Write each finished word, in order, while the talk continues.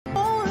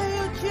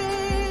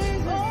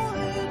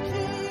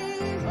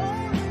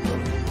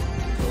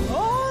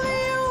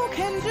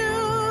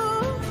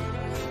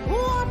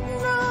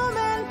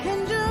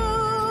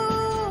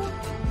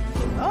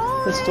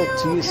Let's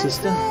talk to you,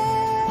 sister.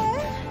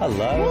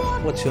 Hello.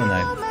 What's your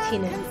name?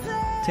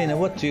 Tina. Tina,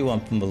 what do you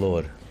want from the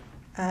Lord?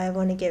 I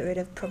want to get rid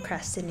of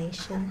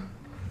procrastination.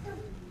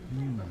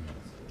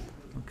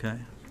 Okay.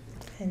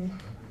 And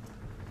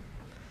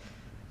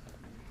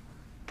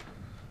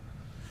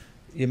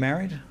You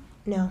married?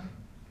 no,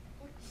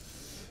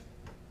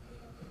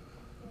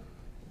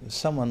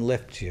 Someone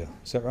left you,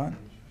 is that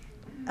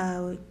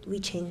right? we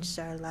changed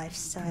our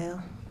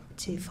lifestyle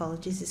to follow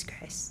Jesus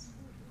Christ.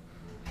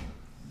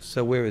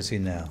 So where is he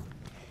now?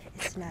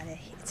 It's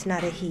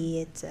not a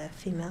he, it's a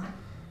female.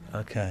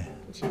 Okay.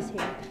 She's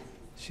here.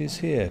 She's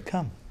here.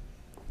 Come.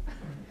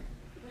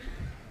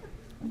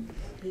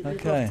 We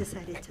Okay. both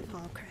decided to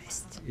follow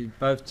Christ. You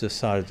both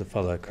decided to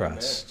follow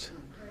Christ.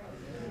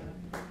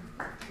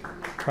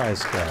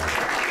 Praise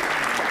God.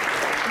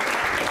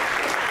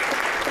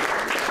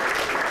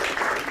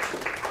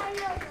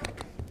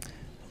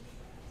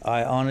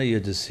 I honour your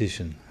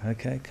decision.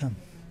 Okay, come.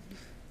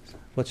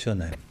 What's your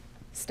name?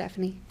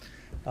 Stephanie.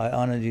 I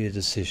honour your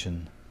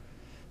decision.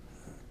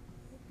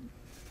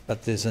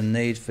 But there's a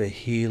need for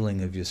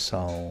healing of your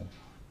soul,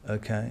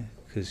 okay?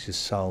 Because your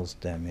soul's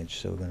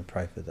damaged, so we're going to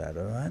pray for that,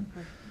 all right?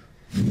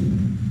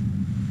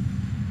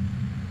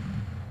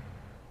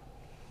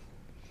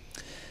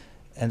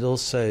 And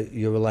also,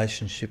 your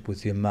relationship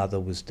with your mother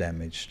was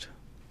damaged,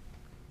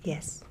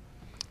 Yes.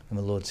 and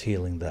the Lord's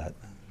healing that,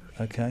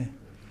 okay?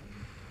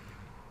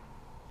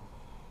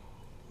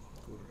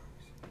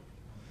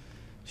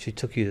 She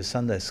took you to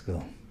Sunday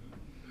school,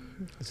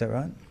 is that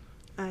right?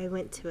 I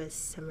went to a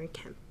summer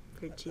camp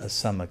for Jesus. A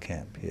summer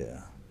camp,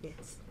 yeah,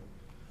 Yes.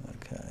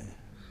 okay.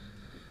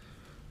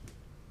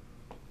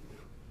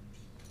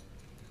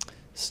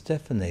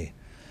 Stephanie,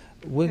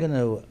 I'm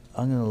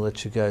gonna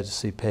let you go to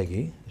see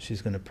Peggy.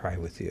 She's gonna pray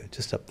with you,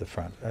 just up the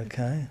front,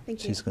 okay?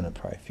 Thank you. She's gonna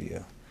pray for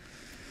you.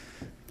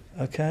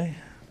 Okay?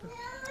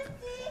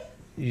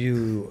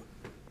 You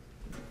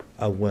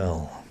are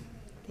well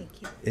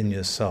Thank you. in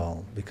your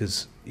soul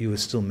because you were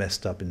still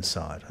messed up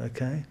inside,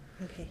 okay?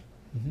 Okay.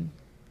 hmm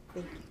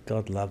Thank you.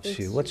 God loves Thanks.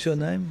 you. What's your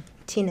name?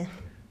 Tina.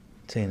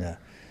 Tina.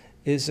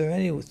 Is there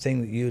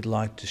anything that you'd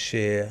like to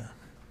share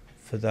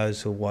for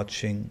those who are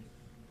watching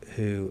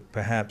who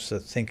perhaps are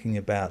thinking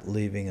about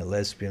leaving a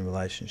lesbian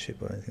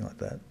relationship or anything like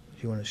that?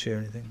 Do you want to share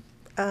anything?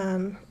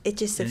 It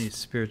just Any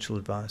spiritual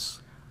advice?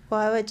 well,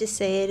 I would just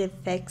say it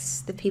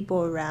affects the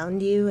people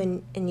around you,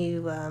 and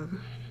you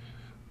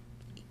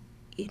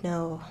you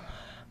know,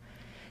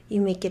 you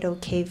make it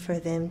okay for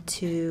them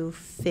to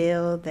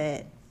feel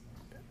that,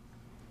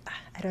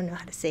 I don't know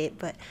how to say it,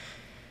 but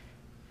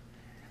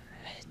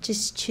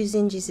just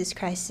choosing Jesus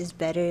Christ is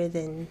better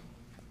than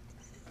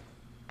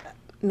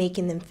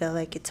making them feel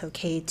like it's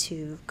okay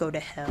to go to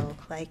hell.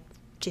 Like,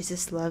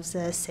 Jesus loves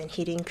us, and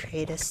he didn't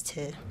create us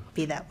to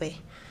be that way.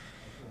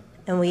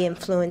 And we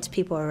influence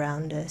people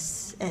around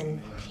us,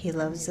 and he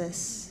loves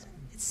us.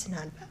 It's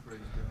not about...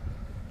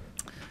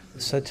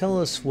 So tell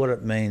us what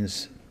it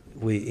means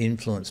we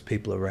influence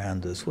people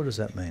around us. What does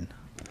that mean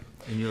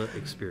in your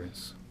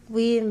experience?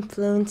 We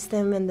influence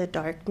them in the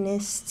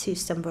darkness to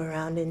stumble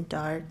around in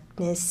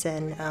darkness,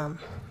 and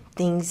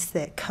things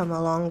that come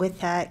along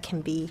with that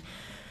can be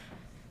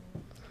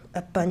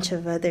a bunch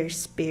of other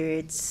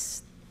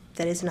spirits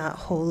that is not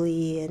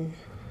holy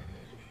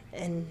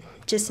and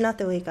just not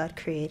the way God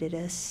created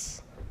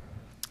us.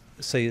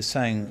 So you're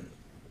saying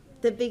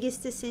The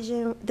biggest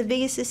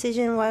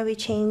decision why we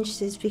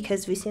changed is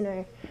because we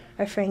seen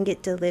our friend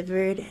get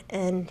delivered,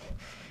 and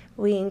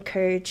we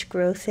encourage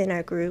growth in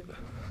our group.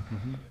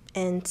 Mhm.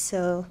 And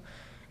so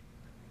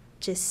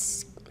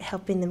just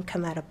helping them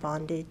come out of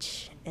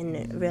bondage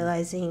and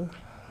realizing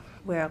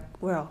we're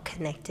all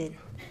connected.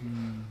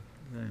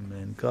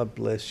 Amen. God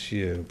bless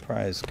you.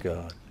 Praise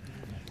God.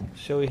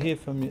 Shall we hear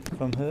from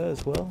her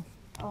as well?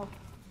 Oh,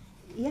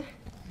 yeah.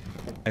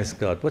 Praise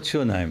God. What's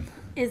your name?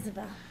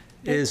 Isabel.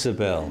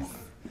 Isabel.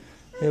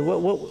 Yeah,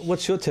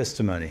 what's your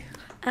testimony?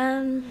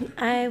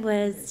 I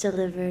was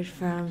delivered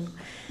from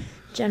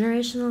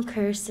generational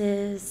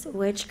curses,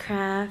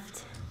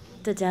 witchcraft,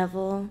 the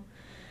devil,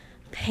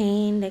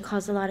 pain. They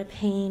caused a lot of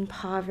pain,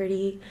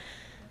 poverty,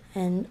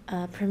 and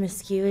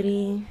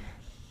promiscuity,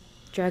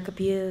 drug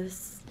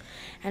abuse.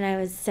 And I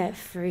was set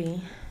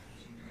free.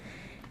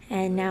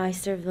 And now I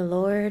serve the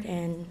Lord,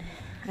 and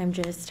I'm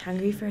just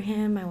hungry for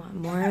him. I want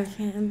more of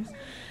him.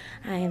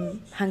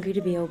 I'm hungry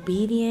to be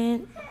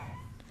obedient.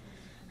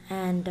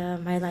 And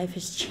my life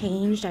has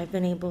changed.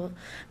 The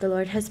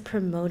Lord has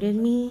promoted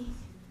me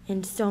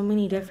in so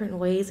many different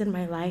ways in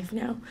my life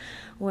now,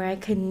 where I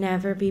could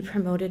never be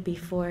promoted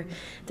before.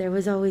 There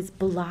was always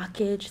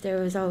blockage,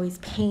 there was always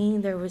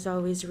pain, there was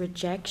always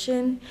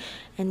rejection.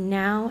 And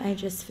now I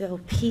just feel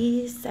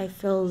peace, I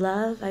feel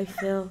love, I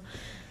feel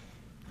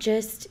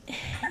just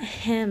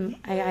him.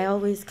 I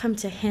always come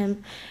to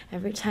him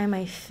every time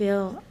I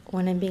feel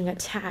when I'm being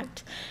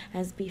attacked.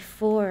 As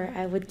before,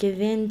 I would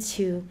give in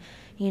to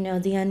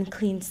the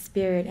unclean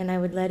spirit, and I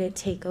would let it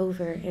take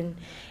over,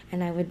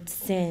 and I would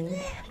sin.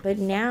 But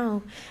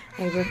now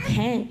I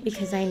repent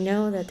because I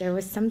know that there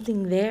was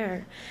something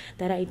there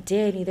that I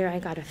did. Either I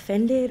got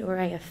offended or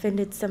I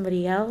offended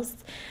somebody else,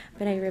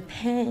 but I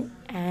repent,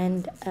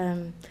 and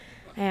I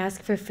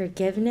ask for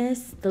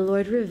forgiveness. The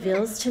Lord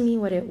reveals to me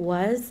what it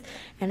was,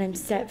 and I'm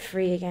set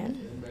free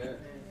again.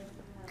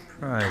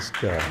 Praise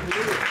God.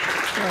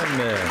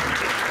 Amen.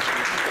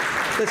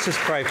 Let's just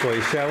pray for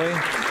you, shall we?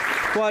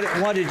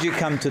 Why did you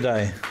come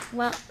today?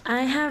 Well,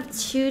 I have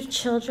 2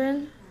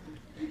 children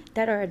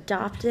that are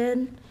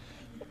adopted,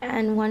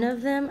 and one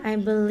of them, I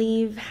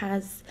believe,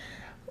 has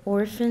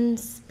orphan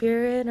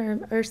spirit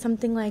or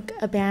something like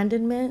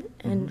abandonment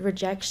and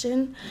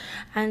rejection,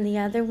 and the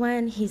other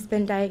one, he's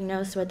been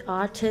diagnosed with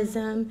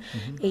autism,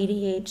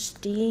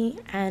 ADHD,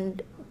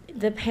 and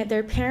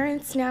their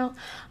parents now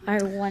are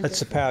wonderful. That's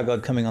the power of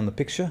God coming on the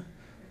picture.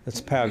 That's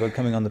the power of God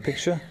coming on the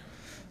picture.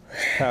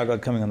 That's the power of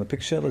God coming on the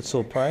picture. Let's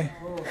all pray.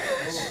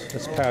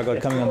 That's the power of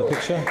God coming on the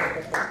picture.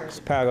 That's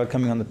the power of God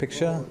coming on the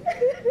picture.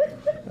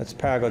 That's the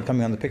power of God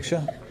coming on the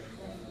picture.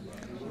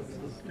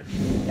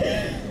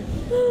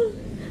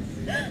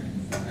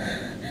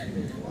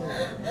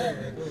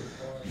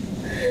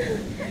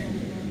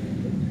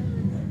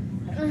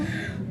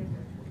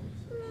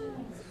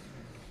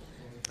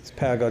 It's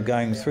power of God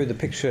going through the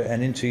picture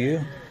and into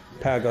you.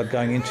 Power of God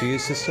going into you,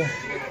 sister.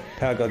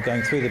 Power of God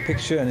going through the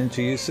picture and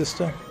into you,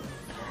 sister.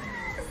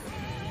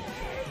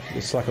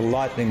 It's like a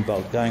lightning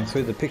bolt going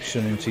through the picture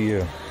and into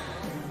you.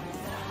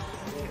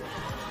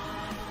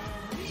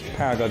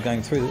 Power of God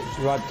going through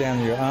right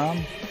down your arm,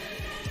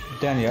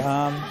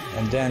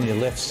 and down your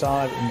left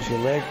side into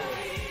your leg.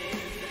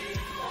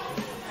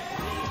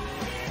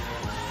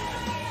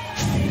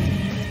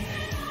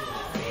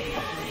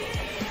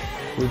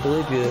 We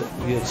believe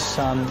your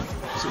son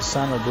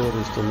or daughter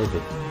is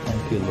delivered.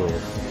 Thank you,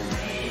 Lord.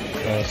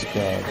 Praise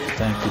God.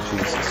 Thank you,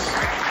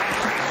 Jesus.